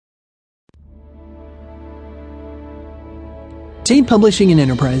Tate Publishing and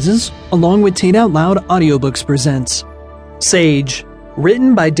Enterprises, along with Tate Out Loud Audiobooks presents Sage,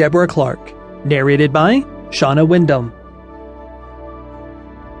 written by Debora Clark, narrated by Shauna Wyndham.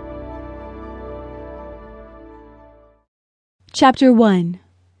 Chapter 1.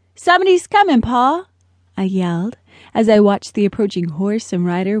 "Somebody's coming, Pa!" I yelled as I watched the approaching horse and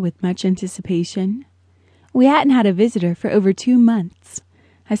rider with much anticipation. We hadn't had a visitor for over 2 months.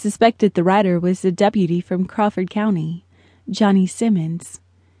 I suspected the rider was a deputy from Crawford County, Johnny Simmons.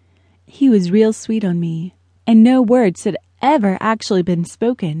 He was real sweet on me, and no words had ever actually been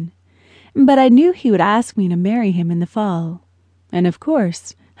spoken. But I knew he would ask me to marry him in the fall, and of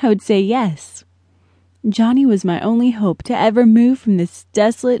course I would say yes. Johnny was my only hope to ever move from this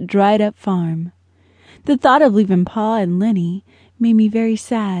desolate, dried-up farm. The thought of leaving Pa and Lenny made me very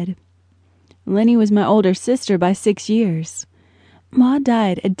sad. Lenny was my older sister by 6 years. Ma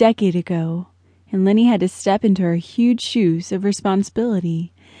died a decade ago, and Lenny had to step into her huge shoes of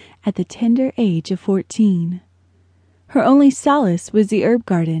responsibility at the tender age of 14. Her only solace was the herb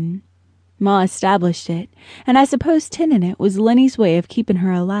garden. Ma established it, and I suppose tending it was Lenny's way of keeping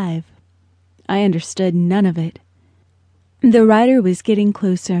her alive. I understood none of it. The rider was getting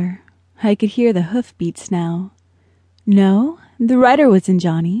closer. I could hear the hoofbeats now. No, the rider wasn't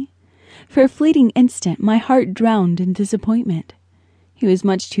Johnny. For a fleeting instant, my heart drowned in disappointment. He was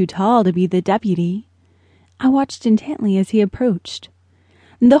much too tall to be the deputy. I watched intently as he approached.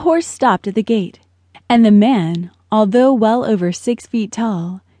 The horse stopped at the gate, and the man, although well over 6 feet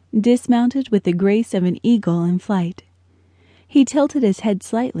tall, dismounted with the grace of an eagle in flight. He tilted his head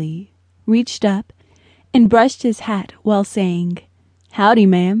slightly, reached up, and brushed his hat while saying, "Howdy,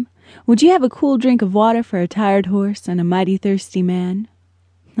 ma'am. Would you have a cool drink of water for a tired horse and a mighty thirsty man?"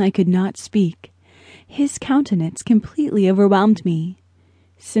 I could not speak. His countenance completely overwhelmed me.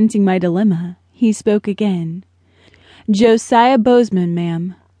 Sensing my dilemma, he spoke again. "Josiah Bozeman,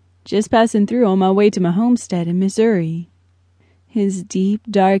 ma'am. Just passing through on my way to my homestead in Missouri." His deep,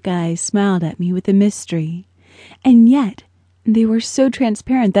 dark eyes smiled at me with a mystery, and yet they were so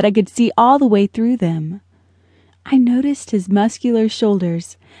transparent that I could see all the way through them. I noticed his muscular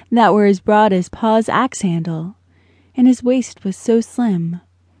shoulders that were as broad as Pa's axe handle, and his waist was so slim.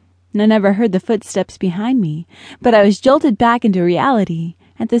 I never heard the footsteps behind me, but I was jolted back into reality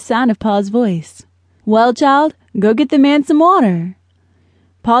at the sound of Pa's voice. "Well, child, go get the man some water."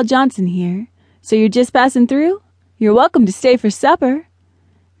 "Pa Johnson here. So you're just passing through? You're welcome to stay for supper."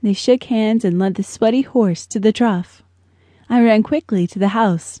 They shook hands and led the sweaty horse to the trough. I ran quickly to the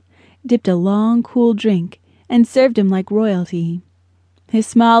house, dipped a long, cool drink, and served him like royalty. His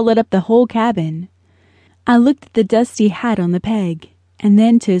smile lit up the whole cabin. I looked at the dusty hat on the peg, and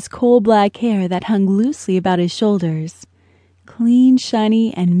then to his coal-black hair that hung loosely about his shoulders, clean,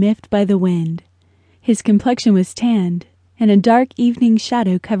 shiny, and miffed by the wind. His complexion was tanned, and a dark evening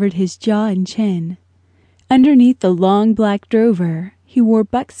shadow covered his jaw and chin. Underneath the long black drover, he wore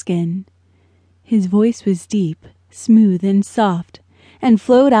buckskin. His voice was deep, smooth, and soft, and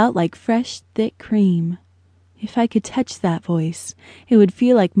flowed out like fresh, thick cream. If I could touch that voice, it would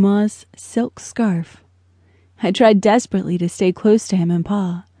feel like Ma's silk scarf. I tried desperately to stay close to him and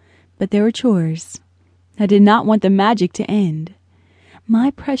Pa, but there were chores. I did not want the magic to end.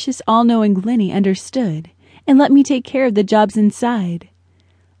 My precious all-knowing Lenny understood and let me take care of the jobs inside.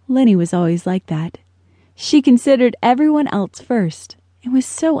 Lenny was always like that. She considered everyone else first and was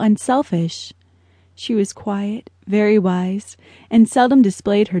so unselfish. She was quiet, very wise, and seldom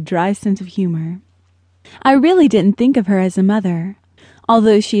displayed her dry sense of humor. I really didn't think of her as a mother,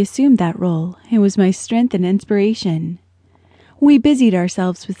 although she assumed that role and was my strength and inspiration. We busied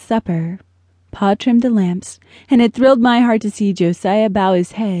ourselves with supper. Pa trimmed the lamps, and it thrilled my heart to see Josiah bow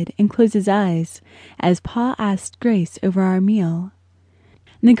his head and close his eyes as Pa asked grace over our meal.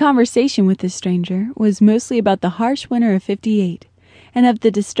 The conversation with the stranger was mostly about the harsh winter of '58 and of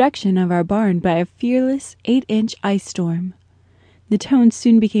the destruction of our barn by a fearless 8-inch ice storm. The tone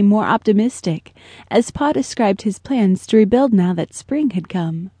soon became more optimistic as Pa described his plans to rebuild now that spring had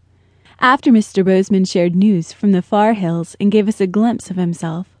come. After Mr. Bozeman shared news from the far hills and gave us a glimpse of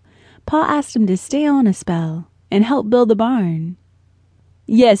himself, Pa asked him to stay on a spell and help build the barn.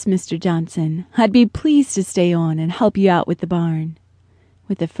 "Yes, Mr. Johnson, I'd be pleased to stay on and help you out with the barn."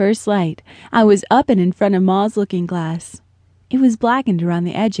 With the first light, I was up and in front of Ma's looking-glass. It was blackened around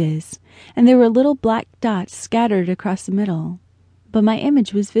the edges, and there were little black dots scattered across the middle, but my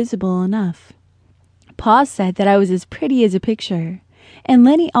image was visible enough. Pa said that I was as pretty as a picture, and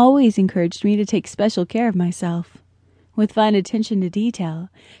Lenny always encouraged me to take special care of myself. With fine attention to detail,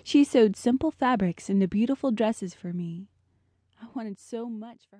 she sewed simple fabrics into beautiful dresses for me. I wanted so much for her.